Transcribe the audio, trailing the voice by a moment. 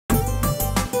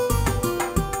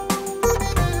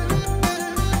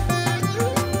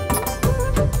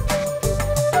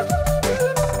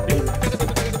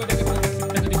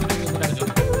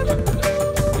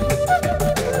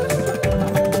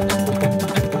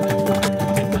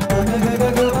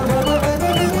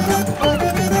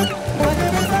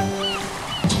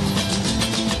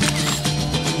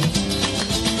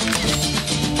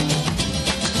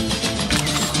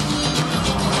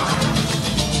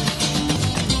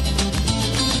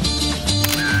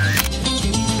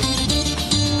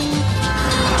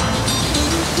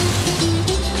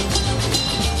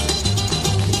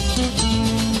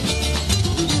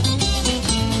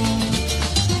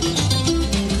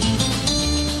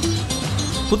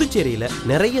புதுச்சேரியில்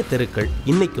நிறைய தெருக்கள்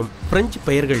இன்னைக்கும் பிரெஞ்சு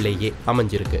பெயர்கள்லேயே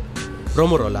அமைஞ்சிருக்கு.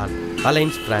 ரொமரோலான்,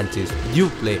 அலைன்ஸ் பிரான்சிஸ்,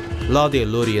 டியூப்ளே, லாதே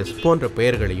லோரியஸ் போன்ற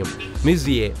பெயர்களையும்,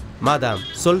 மிசியே, மதாம்,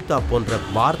 சொல்தா போன்ற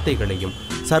வார்த்தைகளையும்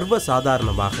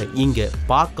சர்வசாதாரணமாக இங்கே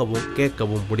பார்க்கவும்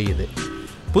கேட்கவும் முடியுது.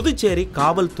 புதுச்சேரி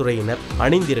காவல்துறையினர்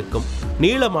அணிந்திருக்கும்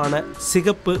நீளமான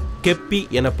சிகப்பு கெப்பி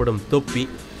எனப்படும் தொப்பி,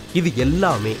 இது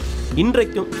எல்லாமே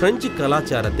இன்றைக்கும் பிரெஞ்சு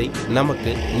கலாச்சாரத்தை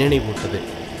நமக்கு நினைவூட்டுது.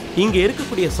 இங்கே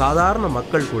இருக்கக்கூடிய சாதாரண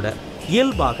மக்கள் கூட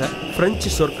இயல்பாக பிரெஞ்சு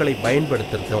சொற்களை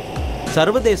பயன்படுத்துகிறோம்.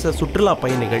 சர்வதேச சுற்றுலா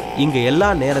பயணிகள் இங்கே எல்லா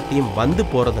நேரத்தையும் வந்து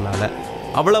போகிறதுனால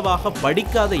அவ்வளவாக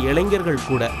படிக்காத இளைஞர்கள்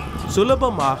கூட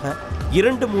சுலபமாக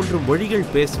 2-3 மொழிகள்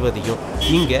பேசுவதையும்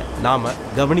இங்கே நாம்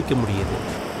கவனிக்க முடியுது.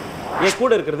 என்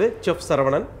கூட இருக்கிறது செஃப்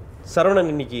சரவணன்.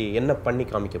 சரவணன், இன்னைக்கு என்ன பண்ணி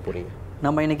காமிக்க போறீங்க?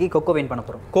 நம்ம இன்னைக்கு கொக்கோவின் பண்ண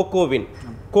போகிறோம். கொக்கோவின்.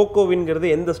 கொக்கோவின்ங்கிறது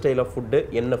எந்த ஸ்டைல் ஆஃப் ஃபுட்டு,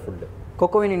 என்ன food?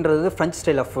 கொக்கோவின்ன்றது French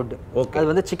style of food. அது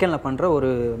வந்து சிக்கனில் பண்ணுற ஒரு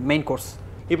மெயின் கோர்ஸ்.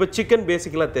 இப்போ சிக்கன்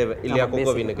பேசிக்கலாக தேவை இல்லையா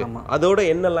கொக்கோவினுக்கு? அதோட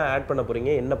என்னெல்லாம் ஆட் பண்ண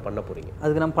போறீங்க, என்ன பண்ண போறீங்க?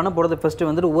 அதுக்கு நம்ம பண்ண போகிறது ஃபர்ஸ்ட்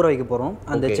வந்துட்டு ஊற வைக்க போகிறோம்.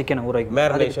 அந்த சிக்கனை ஊற வைக்க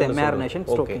மேரினேஷன்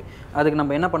ஸ்டோக்கிங். அதுக்கு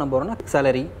நம்ம என்ன பண்ண போகிறோம்னா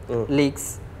salary, leaks,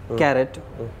 carrot,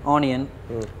 onion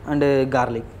and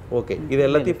garlic. Okay, இது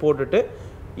எல்லாத்தையும் போட்டுட்டு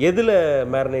எதுல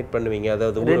மேரினேட் பண்ணுவீங்க?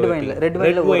 அதாவது ரெட்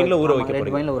வைன்ல ஊற வைக்க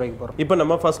போறீங்க. இப்போ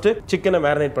நம்ம ஃபர்ஸ்ட் சிக்கனை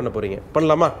மேரினேட் பண்ண போறீங்க.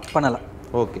 பண்ணலாமா? பண்ணலாம்.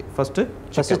 ஓகே, ஃபர்ஸ்ட்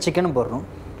சிக்கன் போடுறோம்.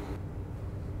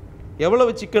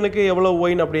 எவ்வளவு சிக்கனுக்கு எவ்வளவு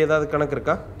ஒயின் அப்படி ஏதாவது கணக்கு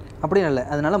இருக்கா? அப்படி இல்லை,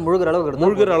 அதனால முழுகிற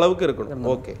அளவுக்கு இருக்கணும்.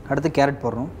 ஓகே, அடுத்து கேரட்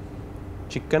போடுறோம்.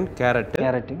 சிக்கன்,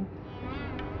 கேரட்,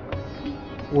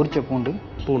 உரிச்ச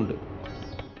பூண்டு,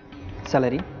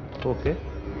 செலரி, ஓகே,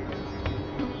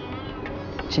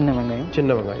 சின்ன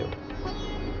வெங்காயம்,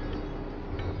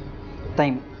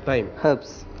 தைம்,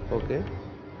 ஹெர்ப்ஸ், ஓகே,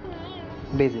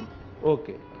 பேசில்,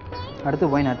 ஓகே.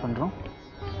 அடுத்து ஒயின் ஆட் பண்ணுறோம்.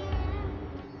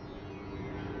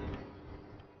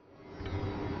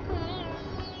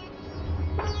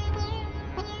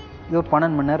 இது ஒரு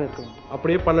 12 மணி நேரம் இருக்கும்.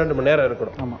 அப்படியே 12 மணி நேரம்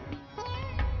இருக்கணும். ஆமாம்.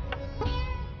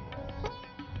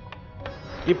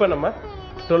 இப்போ நம்ம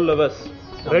 12 hours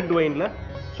ரெட் ஒயினில்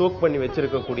சோக் பண்ணி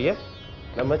வச்சுருக்கக்கூடிய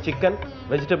நம்ம சிக்கன்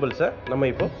வெஜிடபிள்ஸை நம்ம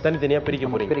இப்போ தனித்தனியாக பிரிக்க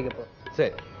போகிறோம்.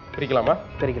 சரி, பிரிக்கலாமா?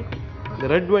 பிரிக்கலாம். இந்த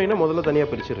ரெட் ஒயினை முதல்ல தனியாக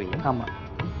பிரிச்சிடுறீங்க? ஆமாம்.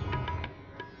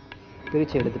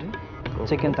 பிரித்து எடுத்துகிட்டு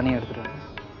சிக்கன் தனியாக எடுத்துகிட்டு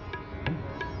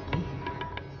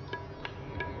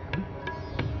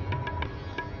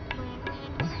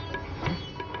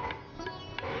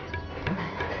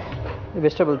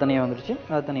வெஜிடபிள் தனியாக வந்துருச்சு,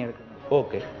 அதை தனியாக எடுக்கணும்.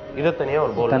 ஓகே, இதை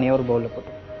தனியாக ஒரு பவுலில்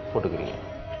போட்டுக்கிறீங்க.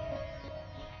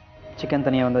 சிக்கன்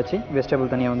தனியாக வந்தாச்சு,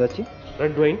 வெஜிடபிள் தனியாக வந்தாச்சு,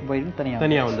 ரெட் ஒயின்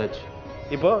தனியாக வந்தாச்சு.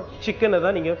 இப்போ சிக்கனை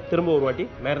தான் நீங்கள் திரும்ப ஒரு வாட்டி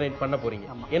மேரினேட் பண்ண போகிறீங்க.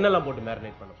 என்னெல்லாம் போட்டு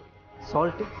மேரினேட் பண்ண போகிறீங்க?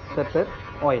 சால்ட்டு, பெப்பர்,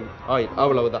 ஆயில்,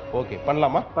 அவ்வளவுதான். ஓகே,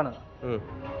 பண்ணலாமா? பண்ணலாம்.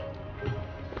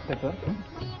 பெப்பர்,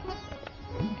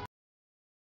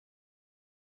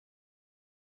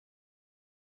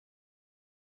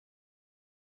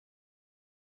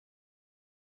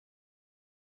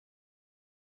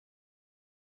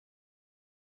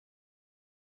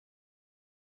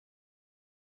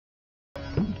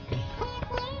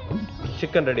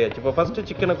 சிக்கன் ரெடி ஆச்சு. இப்போ ஃபர்ஸ்ட்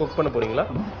சிக்கனை குக் பண்ண போறீங்களா?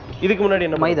 இதுக்கு முன்னாடி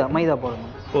என்ன? மைதா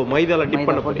போடணும். ஓ, மைதால டிப்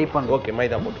பண்ண போறீங்க. ஓகே,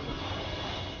 மைதா போட்டு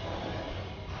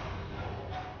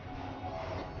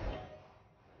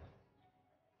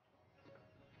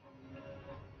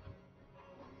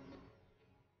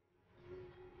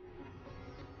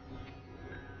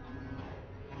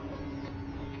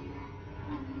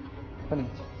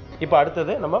இப்போ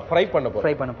அடுத்தது நம்ம ஃப்ரை பண்ண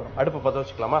போறோம். அடுப்பு பற்ற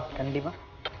வச்சுக்கலாமா? கண்டிப்பா.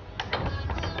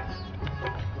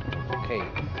 ஓகே,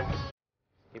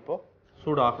 இப்போ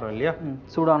சூடு ஆகணும் இல்லையா?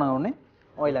 சூடான உடனே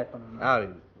ஆயில் ஆட் பண்ணணும்.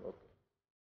 Okay,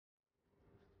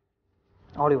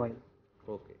 olive oil.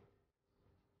 ஓகே,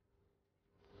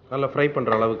 நல்லா ஃப்ரை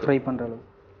பண்ற அளவுக்கு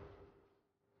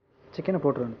சிக்கனை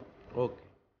போட்டுறணும். ஓகே,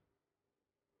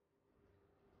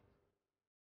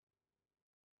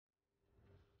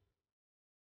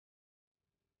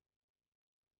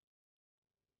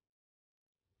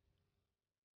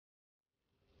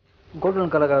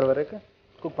 கோல்டன் கலர் ஆகிற வரைக்கும்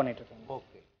குக் பண்ணிட்டு இருக்கோம்.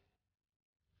 ஓகே,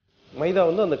 மைதா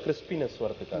வந்து அந்த கிறிஸ்பினஸ்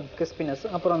வரதுக்கு,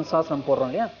 அப்புறம் அந்த சாஸ் நம்ம போடுறோம்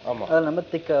இல்லையா? ஆமாம், அதில் நம்ம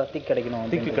திக் கிடைக்கணும்.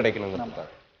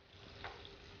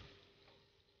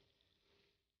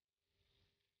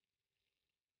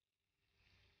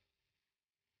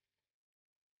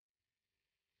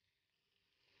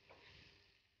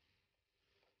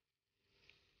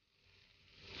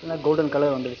 நம்ம கோல்டன்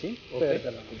கலர் வந்துடுச்சு.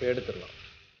 இப்போ எடுத்துடலாம்.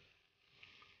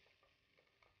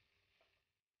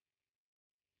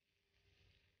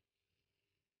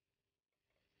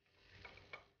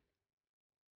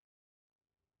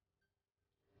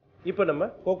 இப்போ நம்ம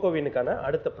கோகோவினுக்கான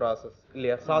அடுத்த ப்ராசஸ்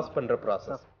இல்லையா, சாஸ் பண்ற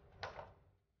ப்ராசஸ்.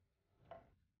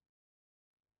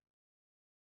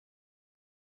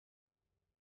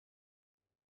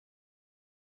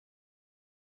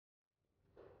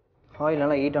 ஆயில்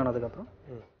நல்லா ஹீட் ஆனதுக்கப்புறம்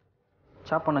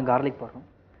சாப் பண்ண கார்லிக் போடுறோம்.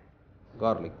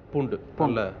 கார்லிக் பூண்டு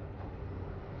நல்ல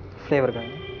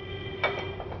ஃப்ளேவருக்காக.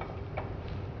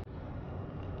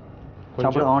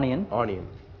 சாப்பிட ஆனியன்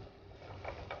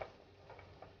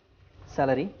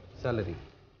celery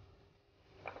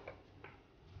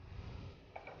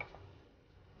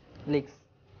leeks.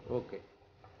 ஓகே.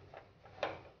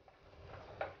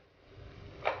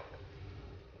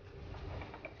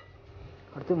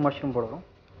 அடுத்து மஷ்ரூம் போடுறோம்.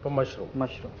 இப்போ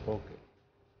மஷ்ரூம் ஓகே.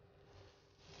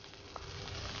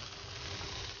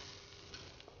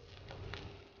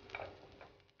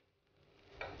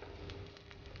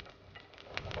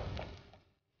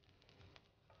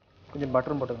 கொஞ்சம்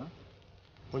பட்டரும் போட்டுக்கலாம்.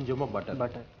 கொஞ்சமாக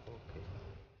பட்டர். ஓகே.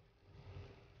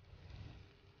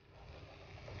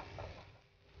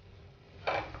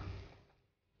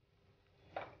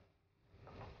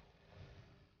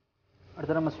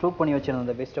 அடுத்து நம்ம ஸ்டோக் பண்ணி வச்சிருந்த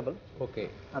அந்த வெஜிடபிள் ஓகே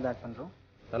அதை ஆட் பண்ணுறோம்.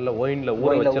 நல்ல ஓயினில்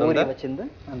ஊற வச்சிருந்து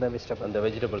அந்த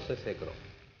வெஜிடபிள்ஸை சேர்க்குறோம்.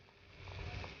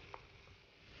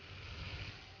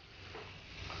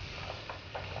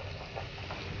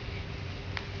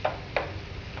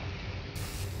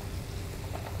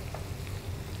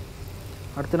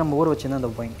 அடுத்து நம்ம ஊற வச்சிருந்த அந்த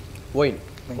ஒயின்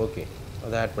ஓகே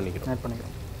அதை ஆட்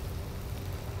பண்ணிக்கிறோம்.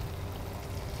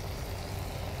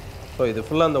 ஸோ இது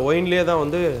ஃபுல்லாக அந்த ஒயின்லேயே தான்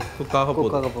வந்து குக்காக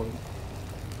போகுது.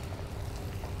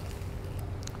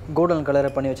 கோல்டன் கலரை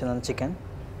பண்ணி வச்சிருந்த அந்த சிக்கன்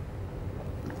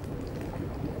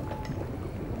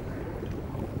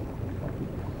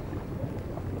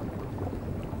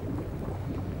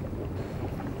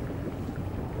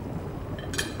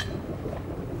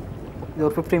இது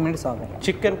ஒரு 15 மினிட்ஸ் ஆகும்.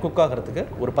 சிக்கன் குக் ஆகிறதுக்கு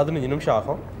ஒரு 15 நிமிஷம்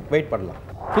ஆகும். வெயிட் பண்ணலாம்.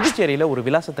 புதுச்சேரியில் ஒரு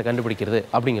விலாசத்தை கண்டுபிடிக்கிறது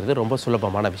அப்படிங்கிறது ரொம்ப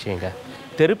சுலபமான விஷயங்க.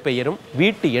 தெருப்பெயரும்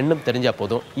வீட்டு எண்ணும் தெரிஞ்சால்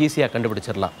போதும், ஈஸியாக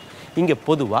கண்டுபிடிச்சிடலாம். இங்கே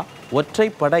பொதுவாக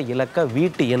ஒற்றைப்பட இலக்க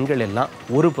வீட்டு எண்கள் எல்லாம்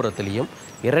ஒரு புறத்துலேயும்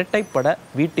இரட்டைப்பட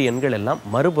வீட்டு எண்கள் எல்லாம்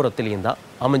மறுபுறத்துலேயும் தான்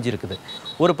அமைஞ்சிருக்குது.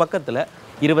 ஒரு பக்கத்தில்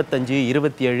 25,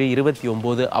 27,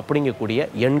 29 அப்படிங்கக்கூடிய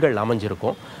எண்கள்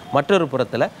அமைஞ்சிருக்கும். மற்றொரு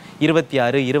புறத்தில்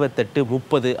 26, 28,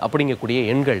 30 அப்படிங்கக்கூடிய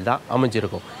எண்கள் தான்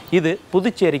அமைஞ்சிருக்கும். இது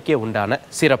புதுச்சேரிக்கே உண்டான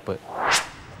சிறப்பு.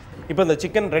 இப்போ இந்த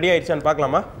சிக்கன் ரெடி ஆயிடுச்சான்னு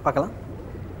பார்க்கலாம்.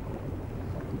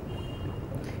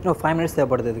 இன்னும் 5 மினிட்ஸ்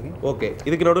தேவைப்படுது இதுக்கு. ஓகே.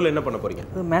 இதுக்கு நடுவில் என்ன பண்ண போகிறீங்க?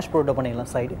 மேஷ் போட்டு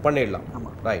பண்ணிடலாம்.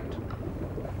 ஆமாம் ரைட்.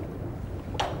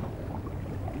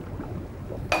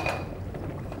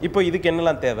 இப்போ இதுக்கு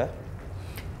என்னெல்லாம் தேவை?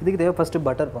 இதுக்கு தேவை ஃபஸ்ட்டு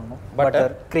பட்டர் பண்ணணும்.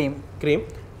 பட்டர், க்ரீம்,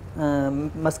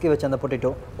 மஸ்கி வச்ச அந்த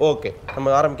பொட்டேட்டோ. ஓகே,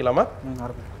 நம்ம ஆரம்பிக்கலாமா?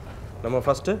 நம்ம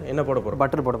ஃபஸ்ட்டு என்ன போட போகிறோம்?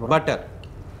 பட்டர் போட போகிறோம். பட்டர்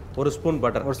ஒரு ஸ்பூன்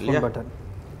பட்டர். பட்டர்.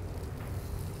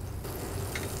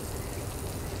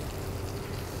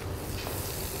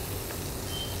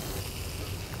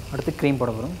 அடுத்து க்ரீம்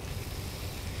போட போகிறோம்.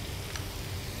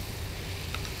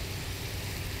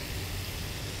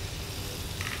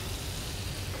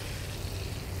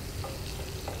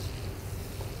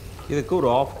 இதுக்கு ஒரு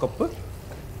 1/2 கப்பு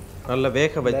நல்ல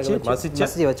வேக வச்சு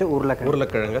மசிச்சு வச்ச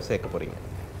உருளைக்கிழங்க சேர்க்க போகிறீங்க.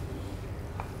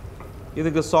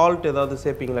 இதுக்கு சால்ட் ஏதாவது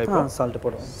சேர்ப்பீங்களா? இப்போ சால்ட்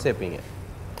போடுவோம். சேர்ப்பீங்க.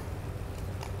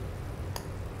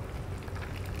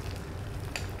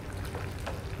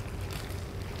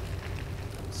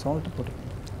 சால்ட் போட்டு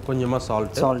கொஞ்சமாக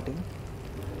சால்ட்டு.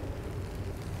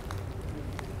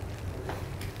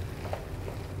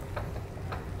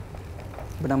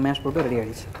 இப்போ நம்ம மேஷ் போட்டு ரெடி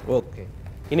ஆகிடுச்சு. ஓகே.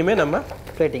 இனிமேல் நம்ம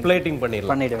பிளேட்டிங்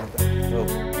பண்ணிடுவோம்.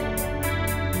 ஓகே.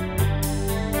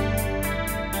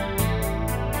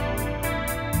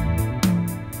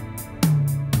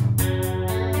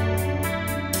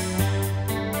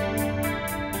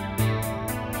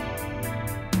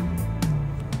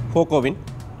 கோகோவின்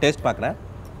டேஸ்ட் பார்க்குறேன்.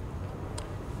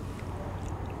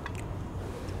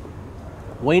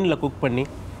 ஒயினில் குக் பண்ணி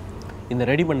இந்த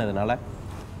ரெடி பண்ணதுனால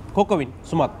கோகோவின்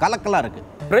சும்மா கலக்கலாக இருக்குது.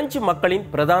 பிரெஞ்சு மக்களின்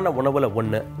பிரதான உணவில்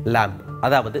ஒன்று லேம்ப்,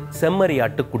 அதாவது செம்மறி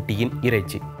ஆட்டுக்குட்டியின்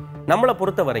இறைச்சி. நம்மளை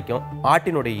பொறுத்த வரைக்கும்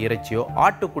ஆட்டினுடைய இறைச்சியோ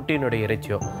ஆட்டுக்குட்டியினுடைய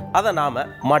இறைச்சியோ அதை நாம்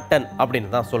மட்டன்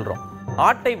அப்படின்னு தான் சொல்கிறோம்.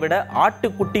 ஆட்டை விட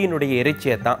ஆட்டுக்குட்டியினுடைய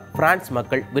இறைச்சியை தான் பிரான்ஸ்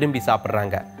மக்கள் விரும்பி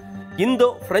சாப்பிட்றாங்க. இந்தோ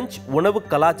பிரெஞ்சு உணவு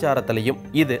கலாச்சாரத்திலையும்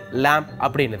இது லேம்ப்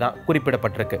அப்படின்னு தான்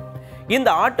குறிப்பிடப்பட்டிருக்கு. இந்த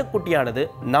ஆட்டுக்குட்டியானது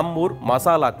நம்மூர்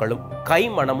மசாலாக்களும்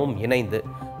கைமணமும் இணைந்து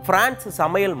பிரான்ஸ்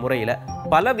சமையல் முறையில்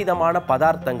பலவிதமான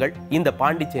பதார்த்தங்கள் இந்த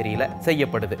பாண்டிச்சேரியில்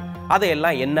செய்யப்படுது.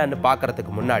 அதையெல்லாம் என்னன்னு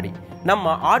பார்க்கறதுக்கு முன்னாடி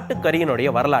நம்ம ஆட்டுக்கறியினுடைய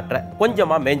வரலாற்றை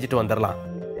கொஞ்சமாக மேய்ஞ்சிட்டு வந்துடலாம்.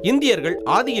 இந்தியர்கள்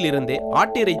ஆதியிலிருந்தே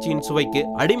ஆட்டிறைச்சியின் சுவைக்கு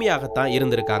அடிமையாகத்தான்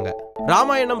இருந்திருக்காங்க.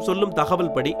 ராமாயணம் சொல்லும்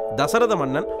தகவல் படி தசரத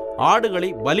மன்னன் ஆடுகளை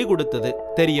பலி கொடுத்தது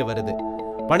தெரிய வருது.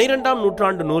 12ஆம்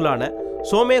நூற்றாண்டு நூலான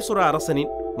சோமேஸ்வர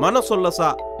அரசனின் மனசொல்லசா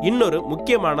இன்னொரு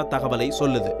முக்கியமான தகவலை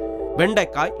சொல்லுது.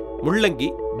 வெண்டைக்காய், முள்ளங்கி,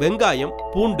 வெங்காயம்,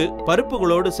 பூண்டு,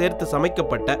 பருப்புகளோடு சேர்த்து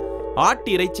சமைக்கப்பட்ட ஆட்டு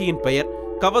இறைச்சியின் பெயர்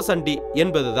கவசண்டி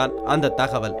என்பதுதான் அந்த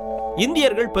தகவல்.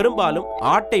 இந்தியர்கள் பெரும்பாலும்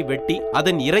ஆட்டை வெட்டி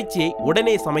அதன் இறைச்சியை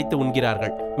உடனே சமைத்து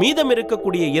உண்கிறார்கள். மீதம்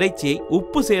இருக்கக்கூடிய இறைச்சியை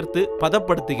உப்பு சேர்த்து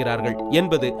பதப்படுத்துகிறார்கள்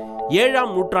என்பது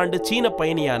 7ஆம் நூற்றாண்டு சீன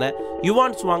பயணியான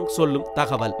யுவான் சுவாங் சொல்லும்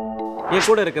தகவல். என்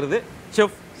கூட இருக்கிறது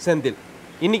செஃப் செந்தில்.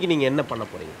 இன்னைக்கு நீங்க என்ன பண்ண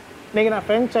போறீங்க? இன்னைக்கு நான்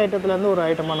ஃப்ரெஞ்ச் ஐட்டத்துலேருந்து ஒரு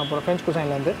ஐட்டம் பண்ண போகிறேன். ஃப்ரெஞ்ச்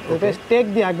குசைன்லேருந்து இது பேர்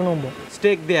ஸ்டேக் தி ஆக்னோ.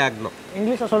 ஸ்டேக் தி ஆக்னோ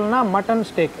இங்கிலீஷில் சொல்லணும்னா மட்டன்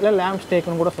ஸ்டேக் இல்லை லேம்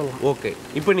ஸ்டேக்னு கூட சொல்லலாம். ஓகே,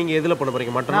 இப்போ நீங்கள் எதில் பண்ண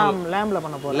போகிறீங்க? மட்டன் லேம்பில்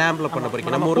பண்ண போகிறேன். லேம்பில் பண்ண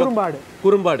போகிறீங்க. நம்ம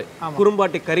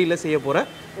குறும்பாடு கறியில் செய்ய போகிற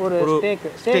ஒரு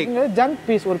ஸ்டேக்குங்கிறது ஜங்க்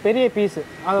பீஸ், ஒரு பெரிய பீஸ்.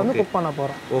 அதை வந்து குக் பண்ண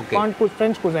போகிறோம். Okay,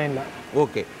 French குசைனில்.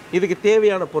 ஓகே, இதுக்கு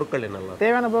தேவையான பொருட்கள் என்னெல்லாம்?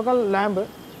 தேவையான பொருட்கள் லேம்பு,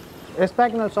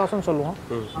 எஸ்பாக்னல் சாஸ்ன்னு சொல்லுவோம்.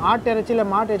 ஆட்டு இறைச்சியில்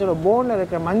மாட்டு இறைச்சியோட போனில்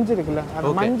இருக்கிற மஞ்சள் இருக்குல்ல, அந்த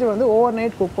மஞ்சள் வந்து ஓவர்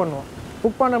நைட் குக் பண்ணுவோம்.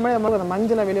 குக் பண்ணுற மாதிரி நமக்கு அந்த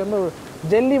மஞ்சளை வெளியே வந்து ஒரு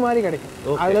ஜெல்லி மாதிரி கிடைக்கும்.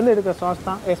 அதுலேருந்து இருக்கிற சாஸ்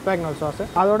தான் எஸ்பாக்னல் சாஸ்.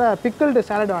 அதோட pickled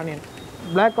salad onion,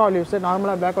 black olives,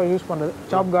 நார்மலாக பிளாக் ஆலிவ் யூஸ் பண்ணுறது,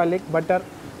 சாப் கார்லிக், பட்டர்,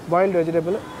 பாயில்டு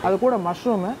வெஜிடபிள், அது கூட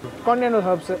மஷ்ரூமு, கான்டினென்டல்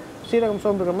ஹர்ப்ஸு, சீரகம்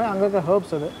சோம்பு இருக்கிற மாதிரி அங்கே இருக்கிற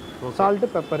ஹர்ப்ஸ், அது சால்ட்டு,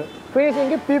 பெப்பர்.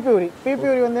 ஃபினிஷிங்கு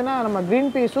பீப்யூரி வந்துன்னா நம்ம க்ரீன்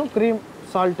பீஸும் க்ரீம்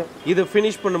சால்ட். இது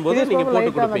ஃபினிஷ் பண்ணும்போது நீங்க போட்டு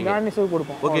கொடுப்பீங்க. கார்னிஷ்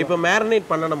கொடுப்போம். ஓகே, இப்போ மேரினேட்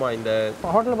பண்ணணுமா? இந்த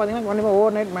ஹோட்டல்ல பாத்தீங்கன்னா கண்டிப்பா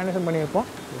ஓவர் நைட் மேரினேஷன் பண்ணி வைப்போம்.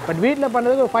 பட் வீட்ல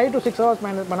பண்றதுக்கு ஒரு 5 to 6 hours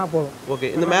மேரினேட் பண்ணா போதும். ஓகே,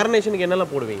 இந்த மேரினேஷனுக்கு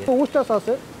என்னெல்லாம் போடுவீங்க? Worcester sauce,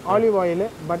 olive oil,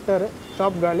 butter,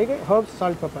 சாப் garlic, herbs,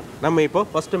 salt, pepper. நம்ம இப்போ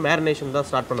ஃபர்ஸ்ட் மேரினேஷன் தான்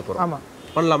ஸ்டார்ட் பண்ண போறோம். ஆமா,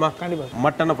 பண்ணலாமா? கண்டிப்பா.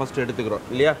 மட்டனை ஃபர்ஸ்ட் எடுத்துக்கிறோம்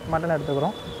இல்லையா? மட்டன்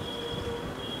எடுத்துக்கிறோம்.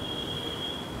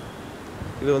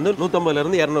 இது வந்து 150 ல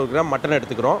இருந்து 200 கிராம் மட்டன்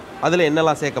எடுத்துக்கிறோம். அதுல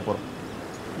என்னெல்லாம் சேர்க்க போறோம்?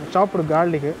 சாப்டு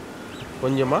garlic,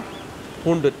 கொஞ்சமா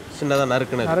பூண்டு சின்னதாக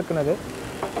நறுக்குனது,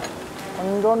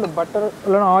 கொஞ்சோண்டு பட்டர்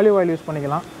இல்லைன்னா ஆலிவ் ஆயில் யூஸ்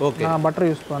பண்ணிக்கலாம். ஓகே, நான் பட்டர்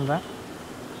யூஸ் பண்ணுறேன்.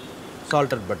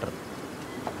 சால்டட் பட்டர்,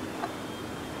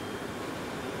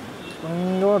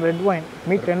 கொஞ்சம் ரெட் வைன்,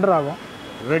 மீட் டெண்டர் ஆகும்.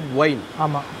 ரெட் வைன்,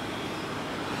 ஆமாம்.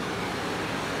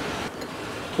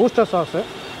 Worcester sauce,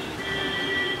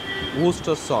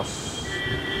 Worcester sauce,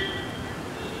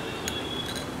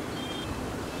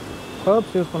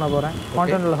 herbs use பண்ண போகிறேன்.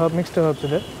 கான்டினென்டல் ஹர்ப், மிக்ஸ்டு ஹர்ப்ஸ்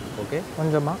இது. ஓகே,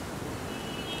 கொஞ்சமாக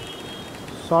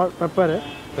சால்ட், பெப்பர்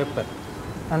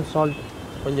அண்ட் சால்ட்,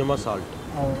 கொஞ்சமாக சால்ட்.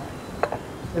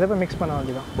 இதை போய் மிக்ஸ் பண்ண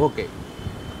வேண்டியதான். ஓகே,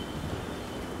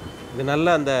 இது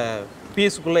நல்லா அந்த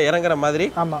பீஸுக்குள்ளே இறங்குற மாதிரி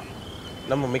ஆமாம்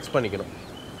நம்ம மிக்ஸ் பண்ணிக்கணும்.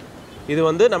 இது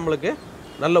வந்து நம்மளுக்கு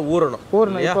நல்லா ஊறணும்.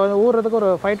 இப்போ ஊறுறதுக்கு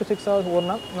ஒரு 5 to 6 hours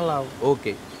ஊறினா நல்லா ஆகும்.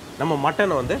 ஓகே, நம்ம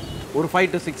மட்டனை வந்து ஒரு 5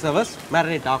 to 6 hours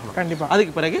மேரினேட் ஆகணும். கண்டிப்பாக.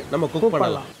 அதுக்கு பிறகு நம்ம குக்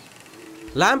பண்ணலாம்.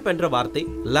 லேம்ப் என்ற வார்த்தை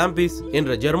லாம்பீஸ்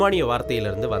என்ற ஜெர்மானிய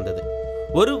வார்த்தையிலிருந்து வந்தது.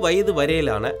 ஒரு வயது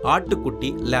வரையிலான ஆட்டுக்குட்டி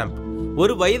லேம்ப்.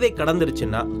 ஒரு வயதை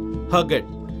கடந்துருச்சுன்னா ஹகட்.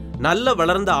 நல்ல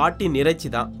வளர்ந்த ஆட்டின் இறைச்சி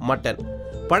தான் மட்டன்.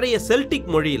 பழைய செல்டிக்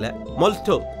மொழியில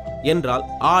மொல்டோ என்றால்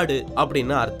ஆடு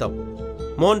அப்படின்னு அர்த்தம்.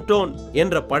 மோன்டோன்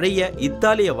என்ற பழைய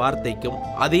இத்தாலிய வார்த்தைக்கும்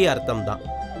அதே அர்த்தம் தான்.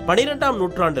 12ஆம்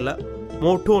நூற்றாண்டுல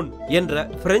மோட்டோன் என்ற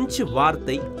பிரெஞ்சு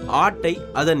வார்த்தை ஆட்டை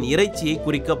அதன் இறைச்சியை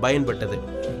குறிக்க பயன்பட்டது.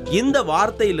 இந்த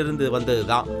வார்த்தையிலிருந்து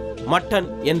வந்ததுதான் மட்டன்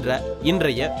என்ற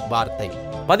இன்றைய வார்த்தை.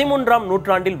 13ஆம்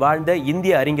நூற்றாண்டில் வாழ்ந்த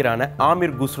இந்திய அறிஞரான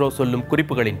ஆமிர் குஸ்ரோ சொல்லும்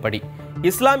குறிப்புகளின்படி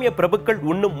இஸ்லாமிய பிரபுக்கள்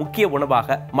உண்ணும் முக்கிய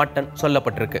உணவாக மட்டன்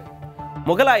சொல்லப்பட்டிருக்கு.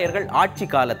 முகலாயர்கள் ஆட்சி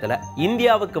காலத்துல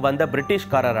இந்தியாவுக்கு வந்த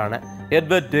பிரிட்டிஷ்காரரான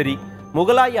எட்வர்ட் டெரி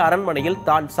முகலாய அரண்மனையில்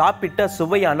தான் சாப்பிட்ட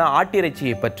சுவையான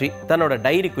ஆட்டிறைச்சியை பற்றி தன்னோட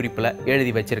டைரி குறிப்புல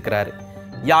எழுதி வச்சிருக்கிறாரு.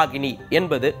 யாகினி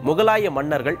என்பது முகலாய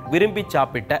மன்னர்கள் விரும்பி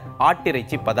சாப்பிட்ட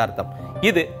ஆட்டிறைச்சி பதார்த்தம்.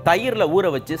 இது தயிர்ல ஊற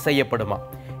வச்சு செய்யப்படுமா.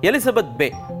 எலிசபெத் பே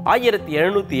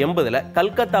 1780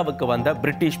 கல்கத்தாவுக்கு வந்த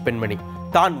பிரிட்டிஷ் பெண்மணி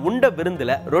தான் உண்ட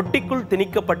விருந்துல ரொட்டிக்குள்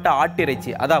திணிக்கப்பட்ட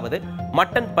ஆட்டிறைச்சி அதாவது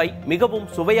மட்டன் பை மிகவும்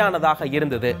சுவையானதாக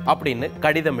இருந்தது அப்படின்னு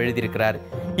கடிதம் எழுதியிருக்கிறார்.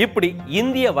 இப்படி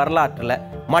இந்திய வரலாற்றுல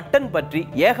மட்டன் பற்றி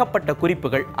ஏகப்பட்ட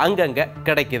குறிப்புகள் அங்கங்க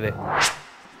கிடைக்குது.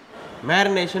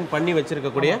 மேரினேஷன் பண்ணி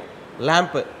வச்சிருக்கக்கூடிய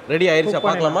லேம்ப் ரெடி ஆயிருச்சா?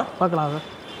 பார்க்கலாமா? பார்க்கலாம் சார்.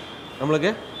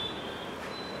 நம்மளுக்கு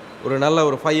ஒரு நல்ல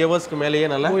ஒரு 5 ஹவர்ஸ்க்கு மேலேயே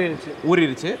நல்லா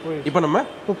ஊறிடுச்சு. இப்போ நம்ம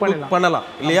குக் பண்ணலாம்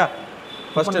இல்லையா?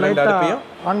 ஃபர்ஸ்ட் ரெண்டு அடுப்பையும்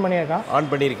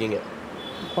ஆன் பண்ணியிருக்கீங்க.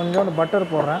 கொஞ்சோண்டு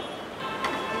பட்டர் போடுறேன்.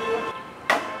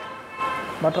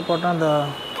 பட்டர் போட்டால் அந்த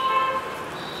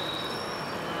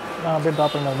நான் அப்படியே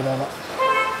ட்ராப் பண்ண வேண்டியதாக.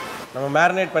 நம்ம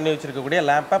மேரினேட் பண்ணி வச்சுருக்கக்கூடிய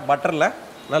லேம்பை பட்டரில்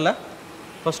நல்லா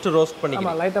ஃபஸ்ட்டு ரோஸ்ட்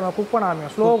பண்ணிக்கலாம். லைட்டாக நம்ம குக் பண்ண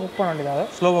ஆரம்பிக்கும். ஸ்லோவாக குக் பண்ண வேண்டியதாக.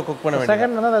 ஸ்லோவாக குக் பண்ண வேண்டியது.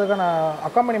 செகண்ட் வந்து அதுக்கான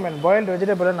அக்காம்பனிமெண்ட் பாயில்டு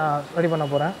வெஜிடபிள் நான் ரெடி பண்ண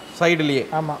போகிறேன் சைடுலேயே.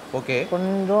 ஆமாம். ஓகே,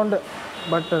 கொஞ்சோண்டு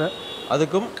பட்டரு,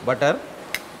 அதுக்கும் பட்டர்,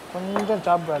 கொஞ்சம்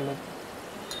சாப் கார்லிக்,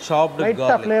 சாப்டு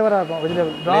லைட்டாக ஃப்ளேவராக இருக்கும்.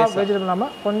 வெஜிடபிள் ரா வெஜிடபிள்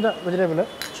இல்லாமல் கொஞ்சம் வெஜிடபிள்,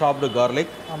 சாப்டு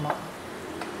கார்லிக். ஆமாம்.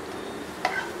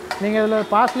 நீங்கள்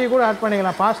இதில் பார்ஸ்லி கூட ஆட்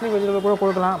பண்ணிக்கலாம். பார்ஸ்லி வெஜிடபிள் கூட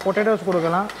கொடுக்கலாம், பொட்டேட்டோஸ்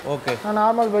கொடுக்கலாம். ஓகே, நான்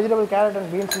normal vegetable carat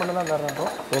and beans மட்டும் தான் தர்றேன் இப்போ.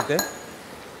 ஓகே,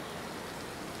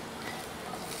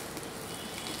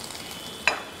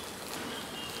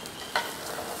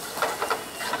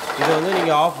 வந்து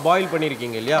நீங்கள் ஆஃப் பாயில்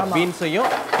பண்ணியிருக்கீங்க இல்லையா, பீன்ஸையும்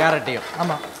கேரட்டையும்.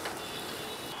 ஆமாம்.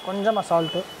 கொஞ்சமாக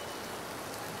சால்ட்டு,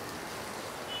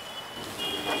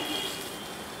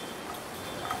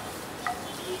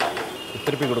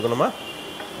 திருப்பி கொடுக்கணுமா?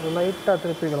 இது லைட்டாக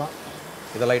திருப்பிக்கலாம்.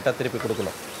 இதை லைட்டாக திருப்பி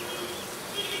கொடுக்கணும்.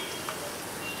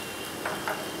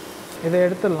 இதை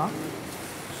எடுத்துடலாம்.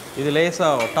 இது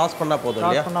லேசாக டாஸ் பண்ணால் போதும்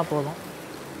இல்லையா? டாஸ் பண்ணால் போதும்.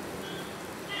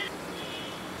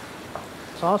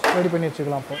 சாஸ் ரெடி பண்ணி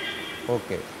வச்சுக்கலாம் இப்போ.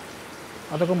 ஓகே.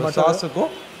 அதுக்கும்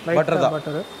சாஸுக்கும் பட்டர் தான்.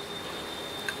 பட்டரு,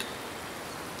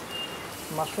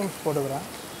 மஷ்ரூம்ஸ் போட்டுக்கிறேன்.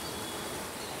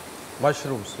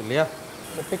 மஷ்ரூம்ஸ் இல்லையா?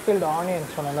 இந்த பிக்கிள்டு ஆனியன்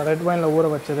சொன்னேன், ரெட் வைனில் ஊற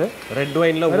வச்சது. ரெட்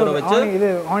வைனில் ஊற வச்சு இது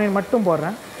ஆனியன் மட்டும்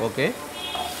போடுறேன். ஓகே.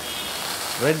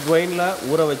 ரெட் வைனில்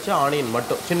ஊற வச்ச ஆனியன்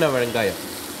மட்டும், சின்ன வெங்காயம்.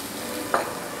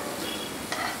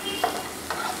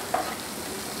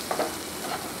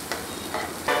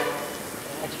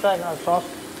 எக்ஸ்ட்ரா என்ன சாஸ்,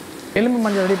 எலும்பு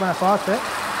மஞ்சள் ரெடி பண்ண சாஸு,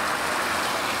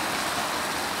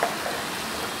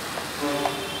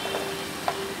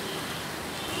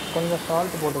 கொஞ்சம்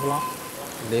சால்ட் போட்டுக்கலாம்.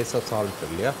 லேசாக சால்ட்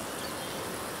இல்லையா?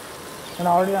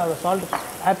 ஏன்னா ஆல்ரெடி நான் அதை சால்ட்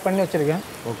ஆட் பண்ணி வச்சுருக்கேன்.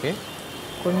 ஓகே.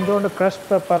 கொஞ்சோண்டு க்ரஷ்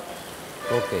பெப்பர்.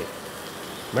 ஓகே.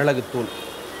 மிளகுத்தூள்.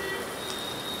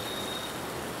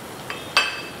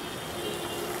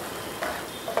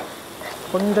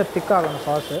 கொஞ்சம் திக்காகணும்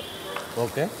சாஸு.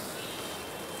 ஓகே.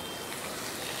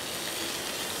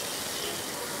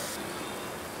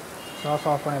 சாஸ்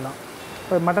ஆஃப் பண்ணிடலாம்.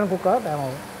 இப்போ மட்டன் குக்காக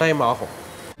டைம் ஆகும்.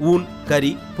 ஊன், கறி,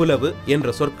 புலவு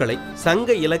என்ற சொற்களை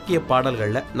சங்க இலக்கிய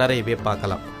பாடல்களில் நிறையவே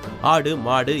பார்க்கலாம். ஆடு,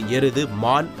 மாடு, எருது,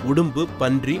 மான், உடும்பு,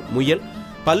 பன்றி, முயல்,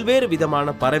 பல்வேறு விதமான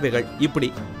பறவைகள், இப்படி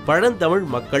பழந்தமிழ்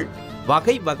மக்கள்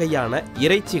வகை வகையான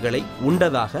இறைச்சிகளை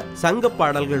உண்டதாக சங்க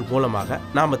பாடல்கள் மூலமாக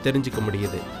நாம தெரிஞ்சுக்க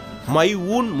முடியுது. மை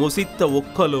ஊன் முசித்த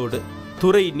ஒக்கலோடு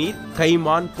துறை நீர்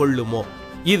கைமான் கொள்ளுமோ,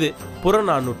 இது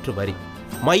புறநானூற்று வரி.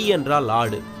 மை என்றால்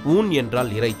ஆடு, ஊன்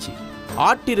என்றால் இறைச்சி.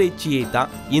 ஆட்டிறைச்சியை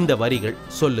தான் இந்த வரிகள்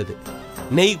சொல்லுது.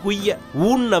 நெய் குய்ய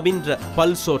ஊன் நவின்ற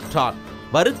பல் சோற்றால்,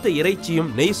 வறுத்த இறைச்சியும்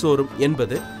நெய் சோறும்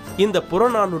என்பது இந்த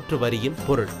புறநானூற்று வரியின்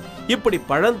பொருள். இப்படி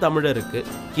பழந்தமிழருக்கு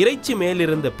இறைச்சி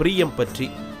மேலிருந்த பிரியம் பற்றி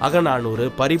அகநானூறு,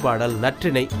 பரிபாடல்,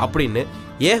 நற்றிணை அப்படின்னு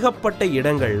ஏகப்பட்ட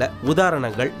இடங்கள்ல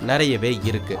உதாரணங்கள் நிறையவே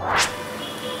இருக்கு.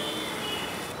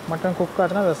 மட்டன் குக்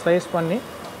ஆச்சுன்னா அதை ஸ்லைஸ் பண்ணி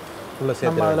உள்ள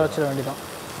நம்ம அதில் வச்சிட வேண்டியதான்.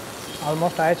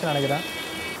 ஆல்மோஸ்ட் ஆயிடுச்சுன்னு நினைக்கிறேன்.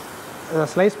 இதை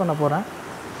ஸ்லைஸ் பண்ண போகிறேன்.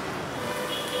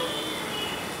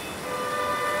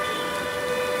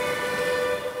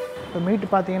 இப்போ மீட்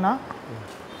பார்த்தீங்கன்னா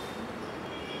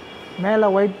மேலே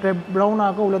ஒயிட் ப்ரௌன்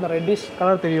ஆகும், உள்ள இந்த ரெட்டிஷ்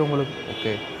கலர் தெரியும் உங்களுக்கு.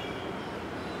 ஓகே.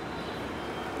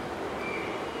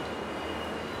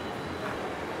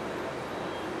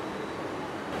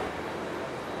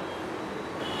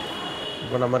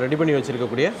 இப்போ நம்ம ரெடி பண்ணி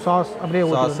வச்சிருக்கக்கூடிய சாஸ் அப்படியே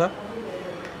சாஸை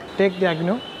டேக் தி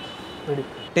அக்னு ரெடி.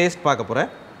 டேஸ்ட் பார்க்க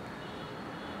போகிறேன்.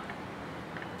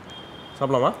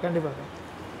 சாப்பிடலாமா? கண்டிப்பாக.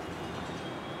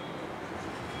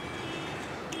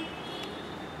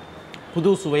 புது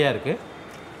சுவையாக இருக்குது.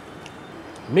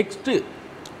 மிக்ஸ்டு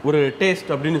ஒரு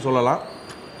டேஸ்ட் அப்படின்னு சொல்லலாம்.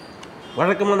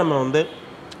 வழக்கமாக நம்ம வந்து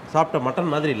சாப்பிட்ட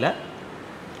மட்டன் மாதிரி இல்லை.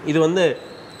 இது வந்து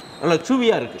நல்லா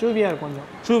சூவியாக இருக்குது. சூவியாக இருக்கும், கொஞ்சம்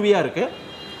சூவியாக இருக்குது.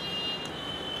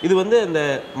 இது வந்து அந்த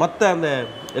மற்ற அந்த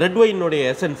ரெட் வைனுடைய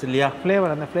எசன்ஸ் இல்லையா,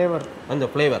 ஃப்ளேவர், அந்த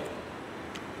ஃப்ளேவர்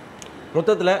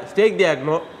மொத்தத்தில் ஸ்டேக் தி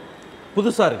ஆக்னோ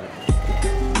புதுசாக இருக்குது.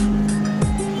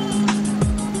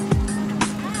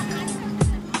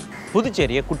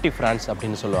 புதுச்சேரியை குட்டி பிரான்ஸ்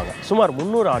அப்படின்னு சொல்லுவாங்க. சுமார்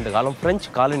 300 ஆண்டு காலம் பிரெஞ்சு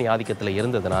காலனி ஆதிக்கத்தில்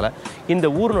இருந்ததுனால இந்த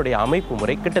ஊரினுடைய அமைப்பு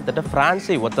முறை கிட்டத்தட்ட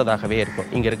பிரான்ஸை ஒத்ததாகவே இருக்கும்.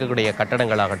 இங்கே இருக்கக்கூடிய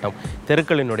கட்டடங்களாகட்டும்,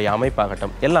 தெருக்களினுடைய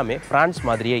அமைப்பாகட்டும் எல்லாமே பிரான்ஸ்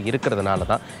மாதிரியே இருக்கிறதுனால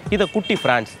தான் இதை குட்டி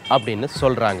பிரான்ஸ் அப்படின்னு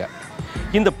சொல்கிறாங்க.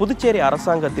 இந்த புதுச்சேரி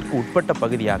அரசாங்கத்திற்கு உட்பட்ட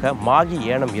பகுதியாக மாகி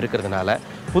ஏனம் இருக்கிறதுனால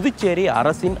புதுச்சேரி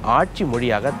அரசின் ஆட்சி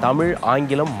மொழியாக தமிழ்,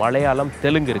 ஆங்கிலம், மலையாளம்,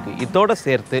 தெலுங்கு இருக்குது. இதோடு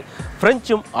சேர்த்து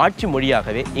பிரெஞ்சும் ஆட்சி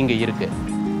மொழியாகவே இங்கே இருக்குது.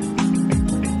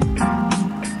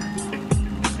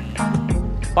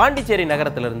 பாண்டிச்சேரி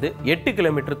நகரத்திலிருந்து 8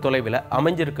 கிலோமீட்டர் தொலைவில்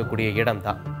அமைஞ்சிருக்கக்கூடிய இடம்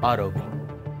தான் ஆரோவில்.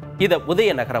 இதை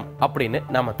உதய நகரம் அப்படின்னு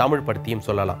நாம தமிழ் படுத்தியும்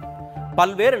சொல்லலாம்.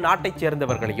 பல்வேறு நாட்டைச்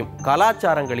சேர்ந்தவர்களையும்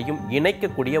கலாச்சாரங்களையும்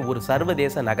இணைக்கக்கூடிய ஒரு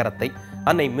சர்வதேச நகரத்தை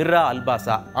அன்னை மிர்ரா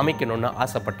அல்பாசா அமைக்கணும்னு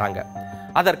ஆசைப்பட்டாங்க.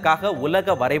 அதற்காக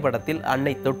உலக வரைபடத்தில்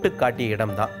அன்னை தொட்டு காட்டிய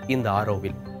இடம்தான் இந்த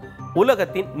ஆரோவில்.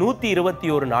 உலகத்தின்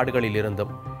 121 நாடுகளில்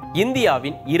இருந்தும்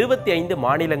இந்தியாவின் 25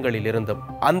 மாநிலங்களில் இருந்தும்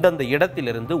அந்தந்த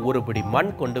இடத்திலிருந்து ஒரு பிடி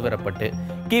மண் கொண்டு வரப்பட்டு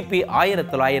கிபி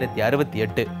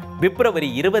 1968 பிப்ரவரி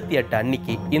 28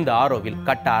 அன்னைக்கு இந்த ஆரோவில்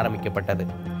கட்ட ஆரம்பிக்கப்பட்டது.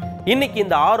 இன்னைக்கு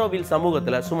இந்த ஆரோவில்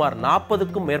சமூகத்தில் சுமார்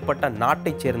 40க்கும் மேற்பட்ட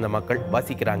நாட்டைச் சேர்ந்த மக்கள்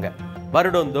வசிக்கிறாங்க.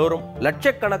 வருடந்தோறும்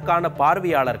லட்சக்கணக்கான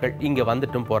பார்வையாளர்கள் இங்கே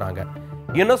வந்துட்டும் போறாங்க.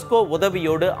 யுனெஸ்கோ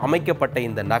உதவியோடு அமைக்கப்பட்ட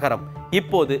இந்த நகரம்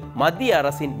இப்போது மத்திய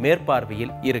அரசின்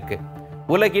மேற்பார்வையில் இருக்கு.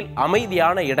 உலகில்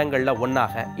அமைதியான இடங்கள்ல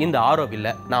ஒன்னாக இந்த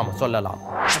ஆரோவில்ல நாம சொல்லலாம்.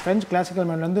 ஃப்ரெஞ்ச் கிளாசிக்கல்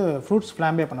மெனுல வந்து ஃப்ரூட்ஸ்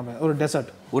ஃப்ளாம்பே பண்ண போறேன்.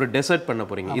 ஒரு டெசர்ட் பண்ண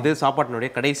போறீங்க. இது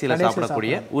சாப்பாட்டினுடைய கடைசியில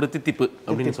சாப்பிடக்கூடிய ஒரு தித்திப்பு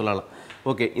அப்படின்னு சொல்லலாம்.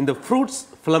 ஓகே, இந்த ஃப்ரூட்ஸ்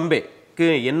ஃப்ளம்பேக்கு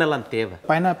என்னெல்லாம் தேவை?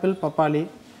 பைனாப்பிள், பப்பாளி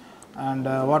அண்ட்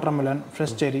வாட்டர்மெலன்,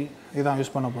 ஃப்ரெஷ் செரி இதான்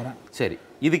யூஸ் பண்ண போகிறேன். சரி,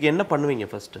 இதுக்கு என்ன பண்ணுவீங்க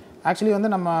ஃபர்ஸ்ட்? ஆக்சுவலி வந்து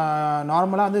நம்ம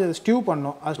நார்மலாக வந்து ஸ்டியூ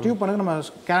பண்ணோம். அது ஸ்டியூ பண்ணதுக்கு நம்ம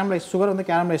சுகர் வந்து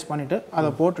கேரமலைஸ் பண்ணிவிட்டு அதை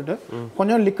போட்டுட்டு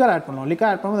கொஞ்சம் லிக்கர் ஆட் பண்ணுவோம். லிக்கர்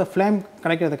ஆட் பண்ணும்போது ஃப்ளேம்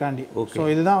கிடைக்கிறதுக்காண்டி. ஸோ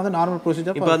இதுதான் வந்து நார்மல்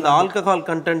ப்ரொசீஜர். இப்போ அந்த ஆல்கஹால்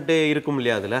கண்டென்ட் இருக்கும்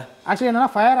இல்லையா அதில்? ஆக்சுவலி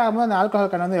என்னன்னா ஃபயர் ஆகும்போது அந்த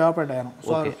ஆல்கஹால் கண்டென்ட் வந்து எவாபரேட் ஆயிரும்.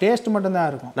 ஸோ டேஸ்ட்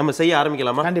மட்டும்தான் இருக்கும். நம்ம செய்ய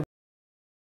ஆரம்பிக்கலாமா? கண்டிப்பாக.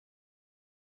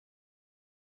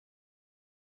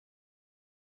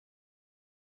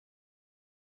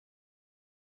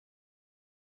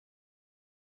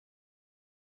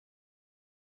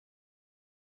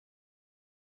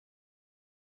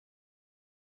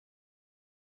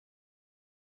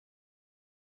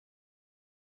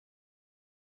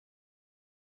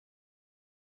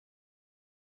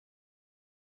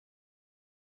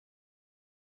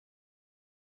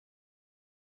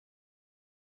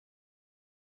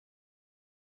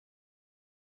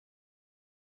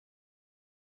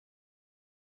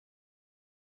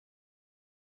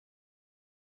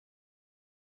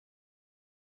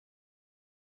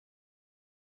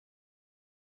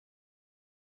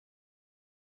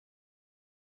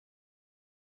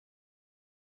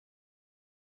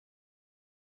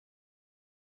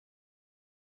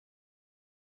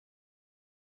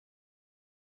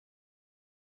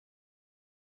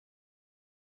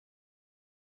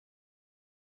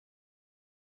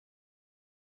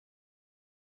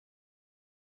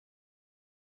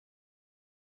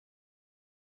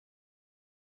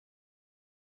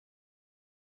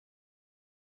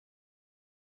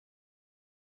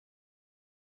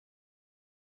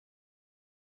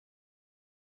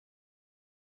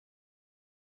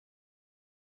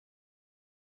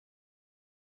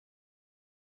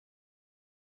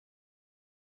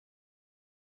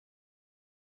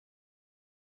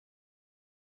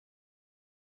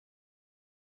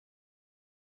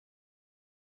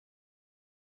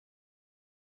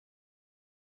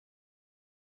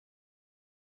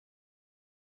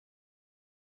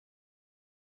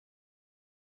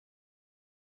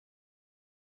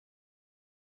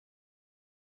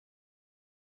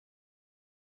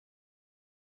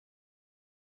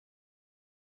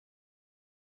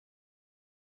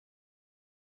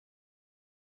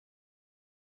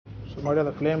 மறுபடியும்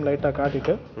அந்த ஃப்ளேம் லைட்டாக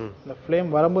காட்டிட்டு அந்த ஃப்ளேம்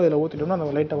வரும்போது இதில் ஊற்றிட்டோம்னா அந்த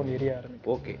லைட்டாக கொஞ்சம் எரிய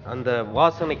ஆரம்பிக்கும். ஓகே, அந்த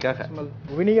வாசனைக்காக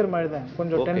வினிகர் மாதிரி தான்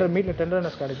கொஞ்சம் டெண்டர் மீட்டில்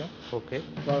டெண்டர்னஸ் கிடைக்கும். ஓகே,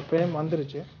 ஃப்ளேம்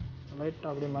வந்துருச்சு. லைட்டாக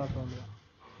அப்படியே மேலே தோணும்.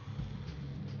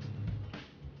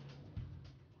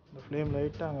 இந்த ஃப்ளேம்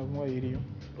லைட்டாக அங்கே இருக்கும்போது எரியும்.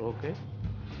 ஓகே,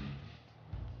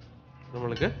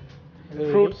 நம்மளுக்கு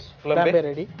ஃப்ரூட்ஸ் ஃப்ளம்பே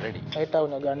ரெடி. லைட்டாக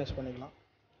கொஞ்சம் கார்னிஷ் பண்ணிக்கலாம்.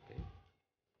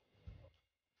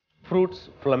 ஃப்ரூட்ஸ்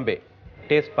ஃப்ளம்பே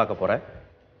டேஸ்ட் பார்க்க போகிறேன்.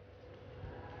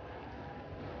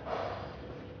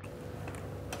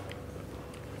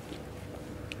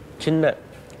 சின்ன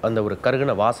அந்த ஒரு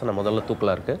கருகின வாசனை முதல்ல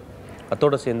தூக்கலாக இருக்குது.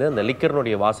 அதோடு சேர்ந்து அந்த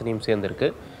லிக்கர்னுடைய வாசனையும் சேர்ந்துருக்கு.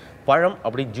 பழம்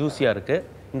அப்படி ஜூஸியாக இருக்குது.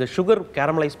 இந்த சுகர்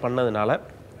கேரமலைஸ் பண்ணதுனால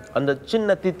அந்த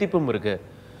சின்ன தித்திப்பும் இருக்குது.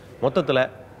 மொத்தத்தில்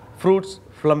ஃப்ரூட்ஸ்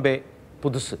ஃப்ளம்பே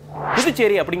புதுசு.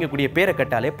 புதுச்சேரி அப்படிங்கக்கூடிய பேரை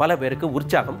கேட்டாலே பல பேருக்கு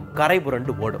உற்சாகம் கரை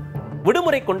புரண்டு ஓடும்.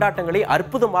 விடுமுறை கொண்டாட்டங்களை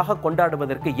அற்புதமாக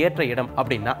கொண்டாடுவதற்கு ஏற்ற இடம்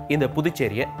அப்படின்னா இந்த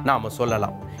புதுச்சேரியை நாம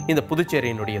சொல்லலாம். இந்த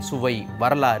புதுச்சேரியினுடைய சுவை,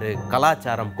 வரலாறு,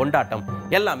 கலாச்சாரம், கொண்டாட்டம்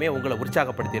எல்லாமே உங்களை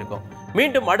உற்சாகப்படுத்தி இருக்கோம்.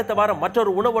 மீண்டும் அடுத்த வாரம்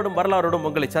மற்றொரு உணவோடும் வரலாறோடும்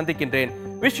உங்களை சந்திக்கின்றேன்.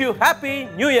 Wish you happy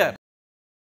new year.